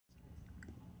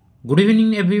Good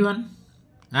evening, everyone.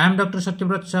 I am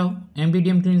Dr.satyabrata,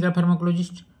 MBBS clinical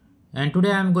pharmacologist, and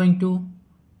today I am going to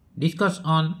discuss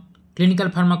on clinical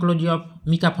pharmacology of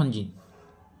Micafungin.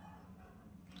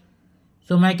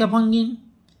 So, Micafungin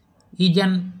is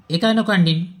an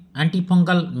echinocandin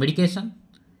antifungal medication.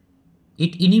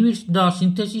 It inhibits the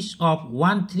synthesis of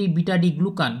 1,3-beta-D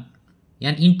glucan,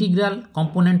 an integral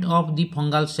component of the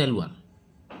fungal cell wall.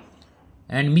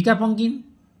 And Micafungin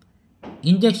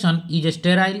injection is a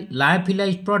sterile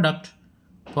lyophilized product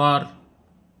for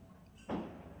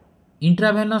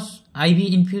intravenous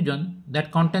IV infusion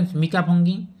that contains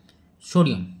Micafungin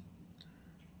sodium.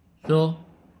 So,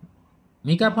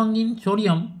 Micafungin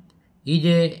sodium is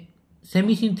a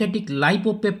semi-synthetic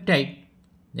lipopeptide,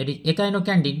 that is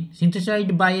echinocandin,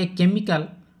 synthesized by a chemical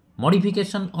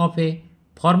modification of a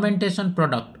fermentation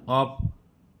product of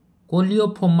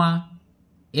Coleophoma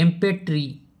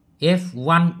empetri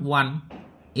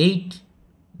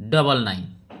F11899.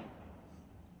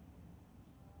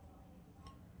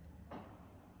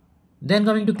 Then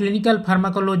coming to clinical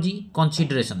pharmacology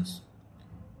considerations.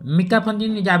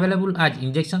 Micafungin is available as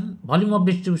injection. Volume of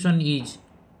distribution is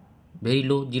very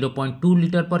low, 0.2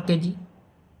 liter per kg,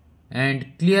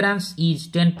 and clearance is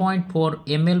 10.4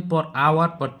 ml per hour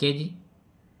per kg,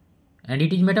 and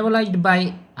it is metabolized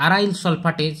by aryl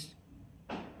sulfatase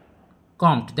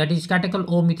COMT, that is catechol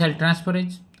O methyl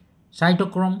transferase,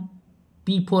 cytochrome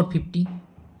P450,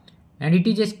 and it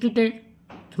is excreted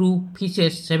through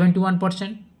feces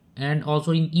 71% and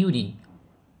also in urine,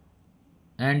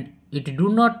 and it do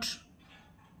not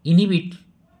inhibit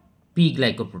P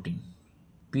glycoprotein,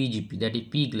 PGP, that is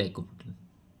P glycoprotein.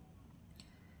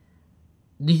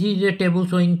 This is a table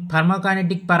showing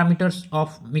pharmacokinetic parameters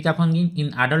of Micafungin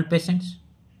in adult patients.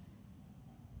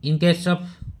 In case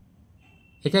of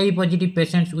HIV positive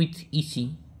patients with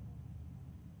EC,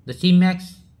 the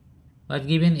Cmax was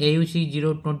given AUC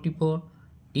 024,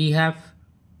 THAF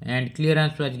and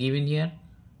clearance was given here,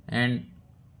 and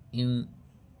in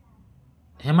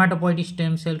hematopoietic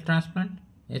stem cell transplant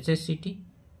HSCT,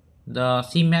 the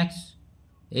Cmax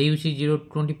AUC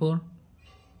 024,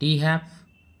 THAF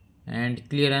and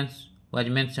clearance was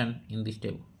mentioned in this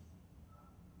table.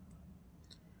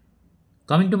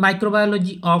 Coming to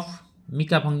microbiology of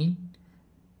Micafungin,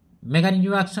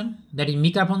 mechanism of action, that is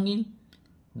Micafungin,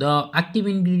 the active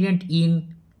ingredient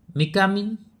in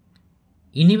Micamine,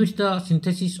 inhibits the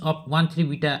synthesis of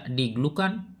 1,3-beta-D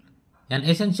glucan, an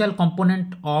essential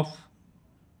component of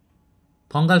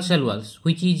fungal cell walls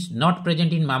which is not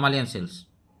present in mammalian cells.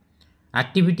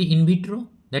 Activity in vitro,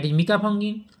 that is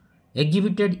Micafungin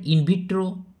exhibited in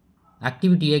vitro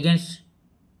activity against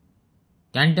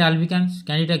Candida albicans,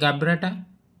 Candida glabrata,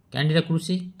 Candida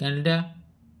krusei, Candida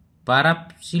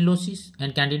parapsilosis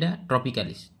and Candida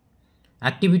tropicalis.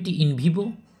 Activity in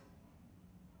vivo,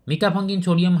 Micafungin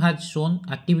sodium has shown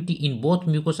activity in both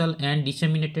mucosal and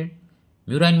disseminated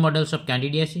murine models of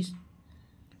candidiasis.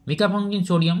 Micafungin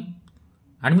sodium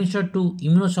administered to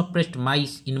immunosuppressed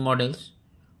mice in models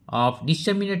of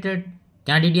disseminated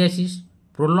candidiasis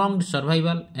prolonged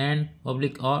survival and or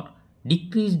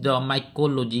decreased the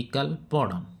mycological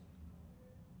burden.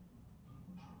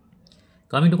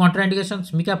 Coming to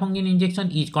contraindications, Micafungin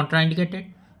injection is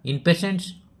contraindicated in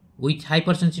patients with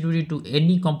hypersensitivity to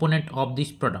any component of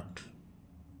this product.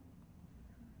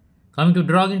 Coming to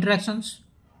drug interactions,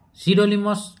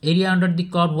 sirolimus area under the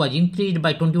curve was increased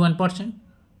by 21%.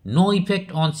 No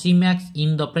effect on Cmax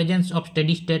in the presence of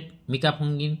steady state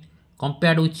Micafungin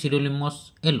compared with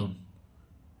sirolimus alone.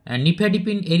 And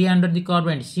nifedipine area under the curve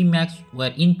and Cmax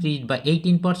were increased by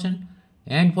 18%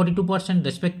 and 42%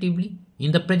 respectively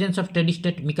in the presence of steady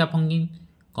state Micafungin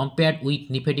compared with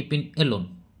nifedipine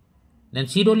alone. Then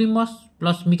sirolimus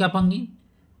plus Micafungin,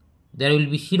 there will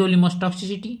be sirolimus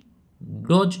toxicity,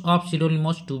 dose of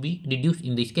sirolimus to be reduced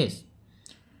in this case.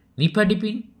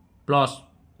 Nifedipine plus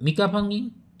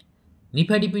Micafungin,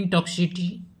 nifedipine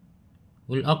toxicity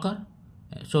will occur,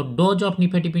 so dose of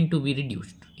nifedipine to be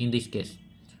reduced in this case.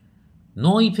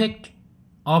 No effect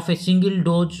of a single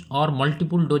dose or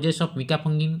multiple doses of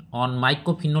Micafungin on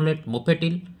mycophenolate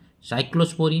mofetil,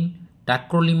 cyclosporin,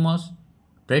 tacrolimus,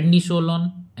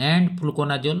 prednisolone and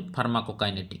fluconazole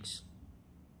pharmacokinetics.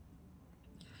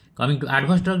 Coming to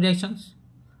adverse drug reactions,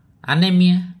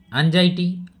 anemia,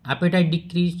 anxiety, appetite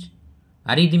decreased,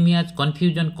 arrhythmias,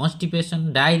 confusion,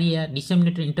 constipation, diarrhea,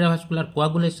 disseminated intravascular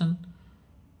coagulation,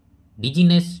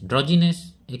 dizziness,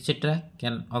 drowsiness, etc.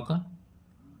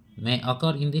 may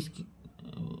occur in this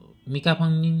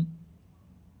Micafungin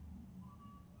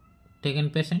taken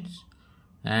patients,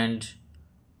 and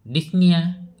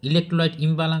dyspnea, electrolyte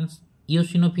imbalance,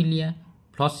 eosinophilia,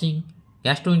 flushing,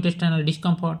 gastrointestinal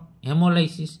discomfort,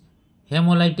 hemolysis,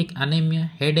 hemolytic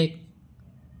anemia, headache,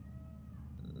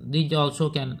 these also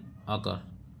can occur.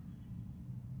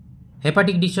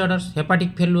 Hepatic disorders,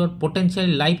 hepatic failure,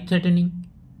 potentially life-threatening,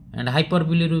 and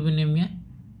hyperbilirubinemia,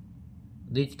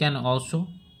 these can also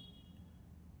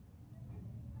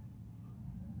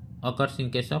occurs in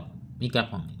case of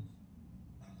Micafungin.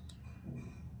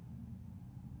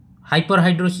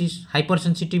 Hyperhidrosis,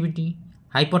 hypersensitivity,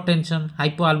 hypertension,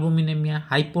 hypoalbuminemia,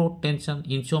 hypotension,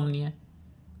 insomnia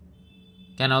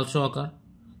can also occur.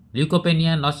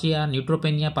 Leukopenia, nausea,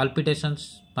 neutropenia,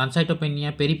 palpitations,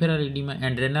 pancytopenia, peripheral edema,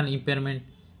 and renal impairment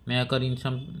may occur in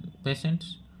some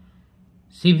patients.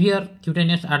 Severe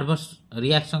cutaneous adverse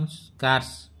reactions,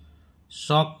 scars,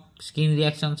 shock, skin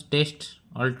reactions, taste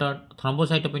altered,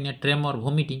 thrombocytopenia, tremor,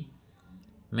 vomiting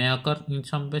may occur in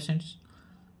some patients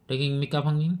taking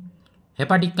Micafungin.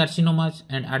 Hepatic carcinomas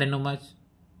and adenomas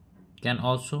can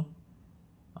also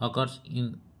occur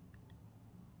in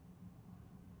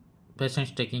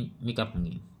patients taking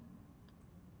Micafungin.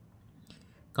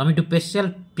 Coming to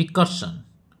special precaution,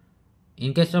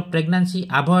 in case of pregnancy,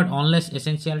 avoid unless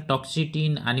essential toxicity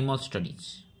in animal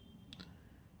studies.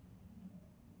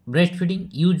 Breastfeeding,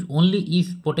 use only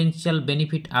if potential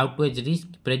benefit outweighs risk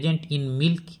present in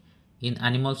milk in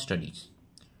animal studies.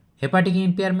 Hepatic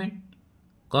impairment,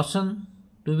 caution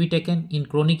to be taken in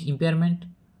chronic impairment,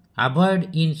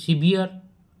 avoid in severe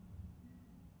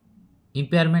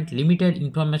impairment, limited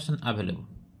information available.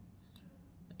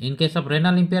 In case of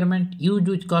renal impairment, use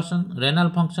with caution, renal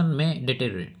function may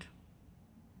deteriorate.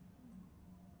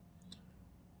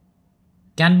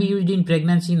 Can be used in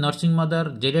pregnancy, nursing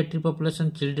mother, geriatric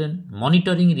population, children.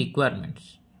 Monitoring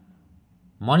requirements.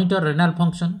 Monitor renal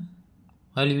function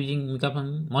while using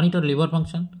Micafungin. Monitor liver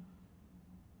function.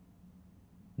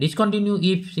 Discontinue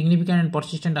if significant and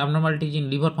persistent abnormalities in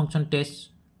liver function tests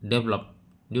develop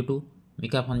due to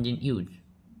Micafungin use.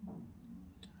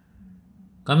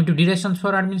 Coming to durations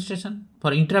for administration.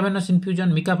 For intravenous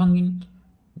infusion, Micafungin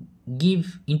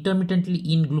give intermittently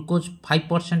in glucose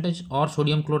 5% or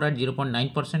sodium chloride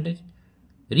 0.9%.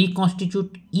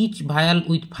 Reconstitute each vial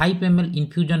with 5 ml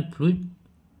infusion fluid.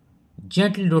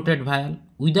 Gently rotate vial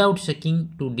without shaking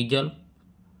to dissolve.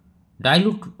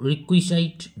 Dilute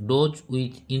requisite dose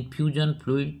with infusion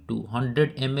fluid to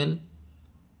 100 ml.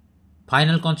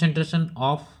 Final concentration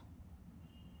of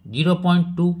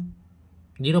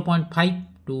 0.5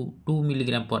 to 2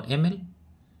 mg per ml.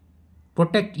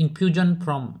 Protect infusion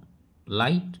from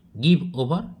light. Give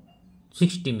over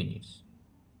 60 minutes.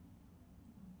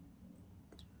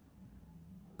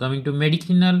 Coming to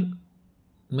medicinal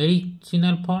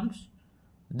forms,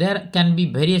 there can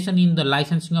be variation in the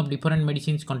licensing of different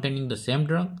medicines containing the same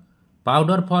drug.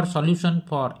 Powder for solution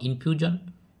for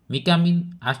infusion,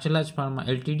 Micamin, Astellas Pharma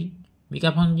Ltd.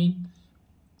 Micafungin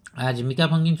as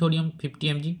Micafungin sodium 50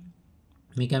 mg,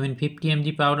 Micamin 50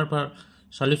 mg powder for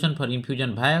solution for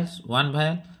infusion vials, 1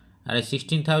 vial are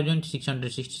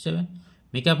 16,667.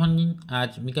 Micafungin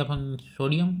as Micafungin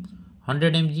sodium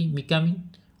 100 mg, Micamin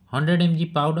 100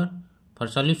 mg powder for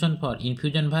solution for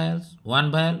infusion vials,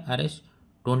 1 vial are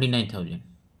 29,000.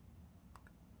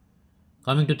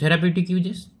 Coming to therapeutic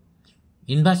uses,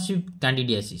 invasive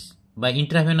candidiasis by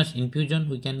intravenous infusion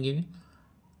we can give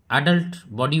adult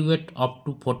body weight up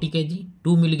to 40 kg,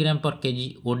 2 mg per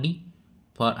kg OD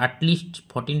for at least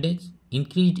 14 days,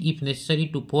 increased if necessary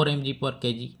to 4 mg per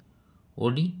kg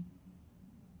OD,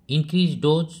 increased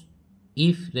dose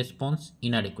if response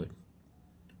inadequate.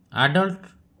 Adult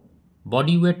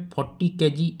body weight 40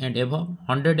 kg and above,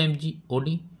 100 mg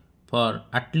OD for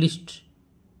at least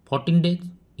 14 days,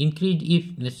 increased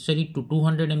if necessary to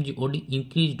 200 mg OD,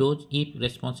 increased dose if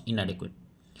response inadequate.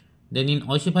 Then in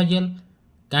oesophageal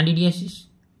candidiasis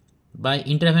by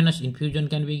intravenous infusion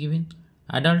can be given.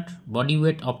 Adult body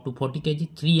weight up to 40 kg,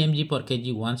 3 mg per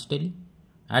kg once daily.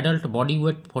 Adult body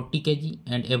weight 40 kg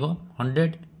and above,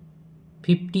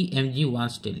 150 mg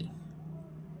once daily.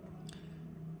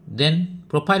 Then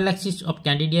prophylaxis of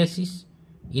candidiasis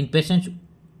in patients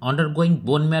undergoing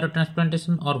bone marrow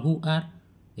transplantation or who are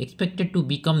expected to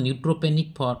become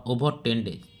neutropenic for over 10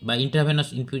 days. By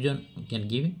intravenous infusion we can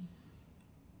give it.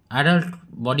 Adult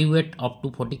body weight up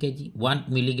to 40 kg, 1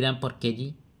 mg per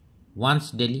kg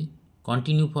once daily,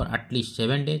 continue for at least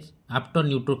 7 days after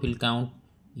neutrophil count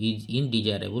is in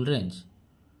desirable range.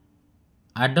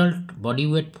 Adult body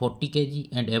weight 40 kg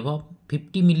and above,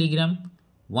 50 mg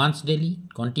once daily,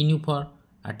 continue for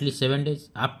at least 7 days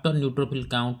after neutrophil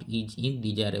count is in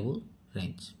desirable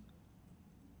range.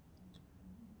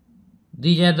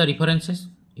 These are the references.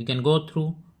 You can go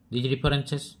through these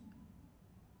references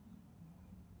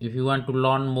if you want to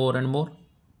learn more and more.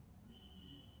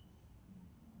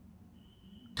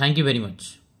 Thank you very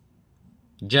much.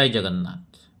 Jai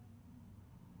Jagannath.